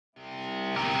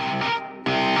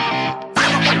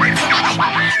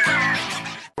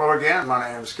again,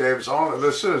 my name is Zolna.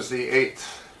 This is the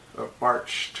 8th of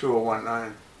March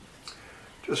 2019.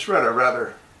 Just read a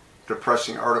rather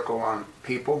depressing article on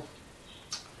People.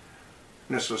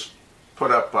 And this was put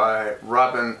up by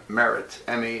Robin Merritt,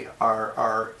 M-E-R-R-E-T-T,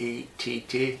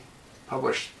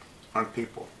 published on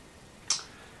People.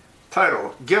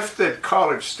 Title: Gifted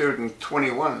College Student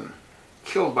 21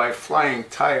 Killed by Flying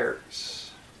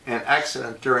Tires in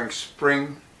Accident During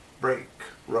Spring Break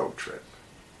Road Trip.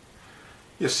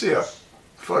 You see a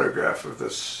photograph of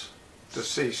this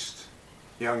deceased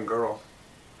young girl.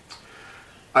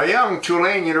 A young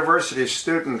Tulane University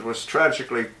student was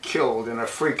tragically killed in a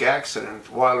freak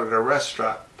accident while at a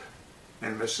restaurant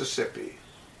in Mississippi.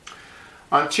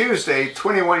 On Tuesday,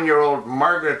 21-year-old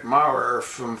Margaret Maurer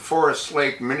from Forest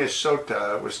Lake,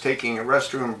 Minnesota, was taking a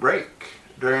restroom break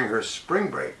during her spring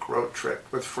break road trip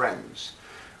with friends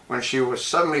when she was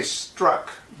suddenly struck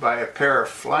by a pair of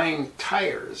flying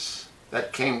tires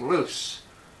that came loose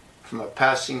from a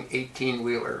passing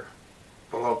 18-wheeler,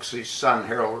 Biloxi's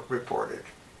Sun-Herald reported.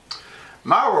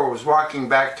 Maurer was walking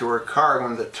back to her car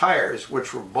when the tires,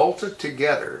 which were bolted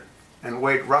together and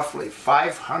weighed roughly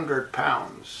 500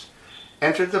 pounds,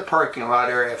 entered the parking lot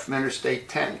area of Interstate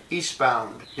 10,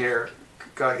 eastbound near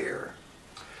Goodyear.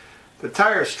 The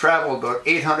tires traveled about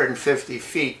 850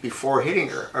 feet before hitting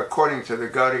her, according to the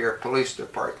Goodyear Police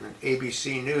Department.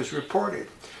 ABC News reported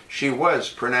she was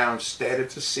pronounced dead at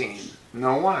the scene.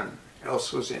 No one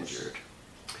else was injured.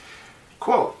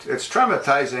 Quote, "It's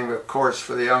traumatizing, of course,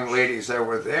 for the young ladies that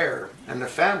were there and the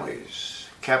families,"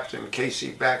 Captain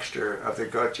Casey Baxter of the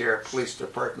Goodyear Police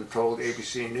Department told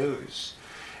ABC News.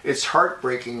 "It's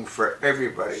heartbreaking for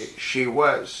everybody. She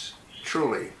was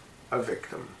truly a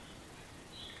victim."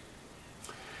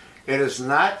 It is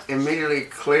not immediately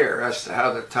clear as to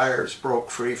how the tires broke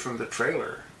free from the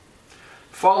trailer.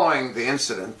 Following the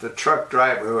incident, the truck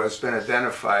driver, who has been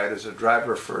identified as a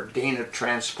driver for Dana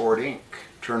Transport Inc.,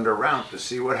 turned around to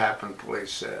see what happened,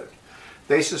 police said.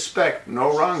 They suspect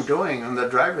no wrongdoing on the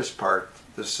driver's part,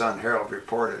 the Sun-Herald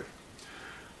reported.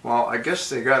 Well, I guess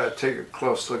they got to take a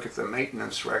close look at the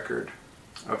maintenance record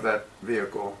of that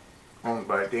vehicle owned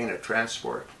by Dana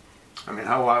Transport. I mean,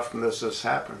 how often does this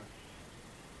happen?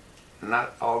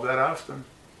 Not all that often.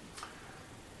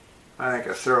 I think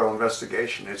a thorough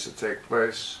investigation needs to take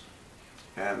place,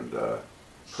 and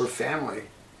her family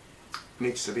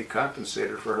needs to be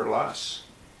compensated for her loss.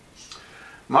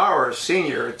 Maurer,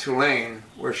 senior at Tulane,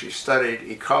 where she studied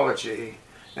ecology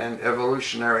and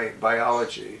evolutionary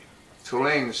biology.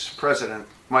 Tulane's president,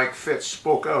 Mike Fitz,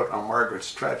 spoke out on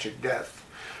Margaret's tragic death,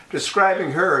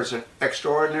 describing her as an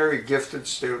extraordinary gifted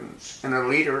student and a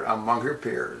leader among her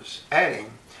peers,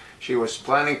 adding she was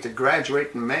planning to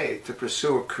graduate in May to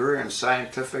pursue a career in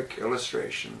scientific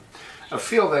illustration, a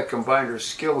field that combined her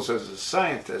skills as a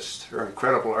scientist, her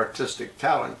incredible artistic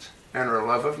talent, and her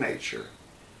love of nature.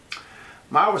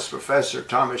 Maoist professor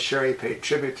Thomas Sherry paid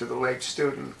tribute to the late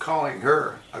student, calling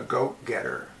her a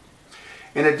go-getter.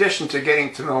 In addition to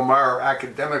getting to know Maurer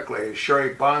academically,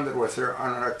 Sherry bonded with her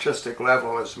on an artistic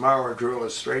level as Maurer drew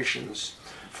illustrations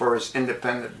for his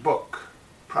independent book,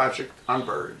 Project on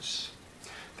Birds.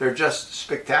 "They're just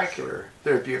spectacular.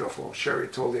 They're beautiful," Sherry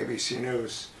told ABC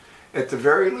News. "At the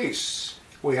very least,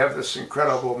 we have this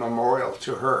incredible memorial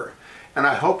to her, and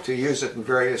I hope to use it in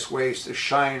various ways to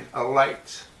shine a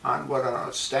light on what an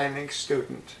outstanding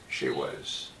student she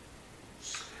was."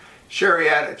 Sherry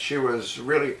added she was a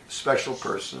really special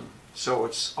person, so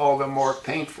it's all the more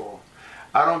painful.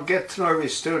 "I don't get to know every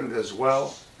student as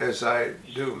well as I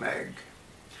do Meg."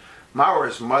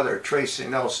 Maurer's mother, Tracy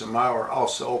Nelson Maurer,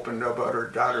 also opened about her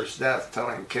daughter's death,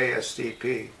 telling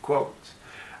KSTP, quote,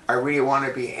 "I really want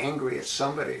to be angry at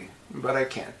somebody, but I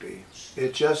can't be.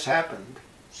 It just happened.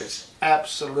 It's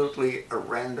absolutely a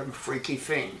random, freaky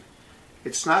thing.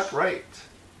 It's not right.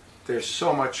 There's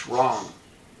so much wrong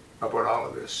about all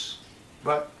of this,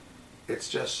 but it's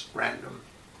just random."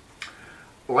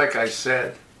 Like I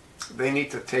said, they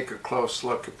need to take a close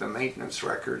look at the maintenance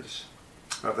records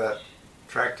of that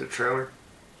tractor trailer.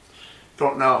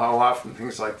 Don't know how often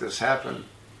things like this happen.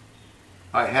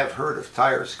 I have heard of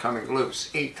tires coming loose,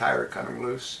 a tire coming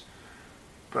loose,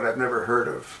 but I've never heard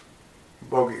of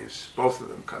bogies, both of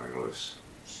them coming loose.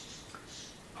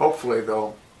 Hopefully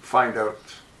they'll find out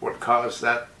what caused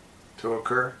that to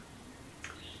occur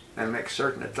and make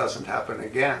certain it doesn't happen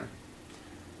again.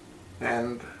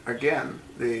 And again,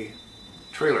 the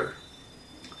trailer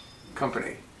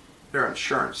company, their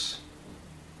insurance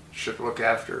should look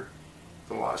after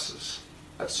the losses.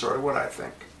 That's sort of what I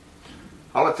think.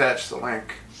 I'll attach the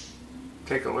link.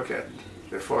 Take a look at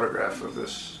the photograph of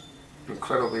this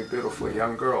incredibly beautiful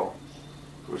young girl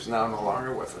who's now no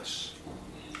longer with us.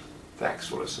 Thanks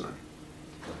for listening.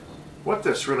 What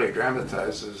this really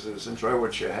dramatizes is enjoy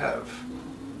what you have.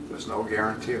 There's no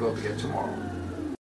guarantee there'll be a tomorrow.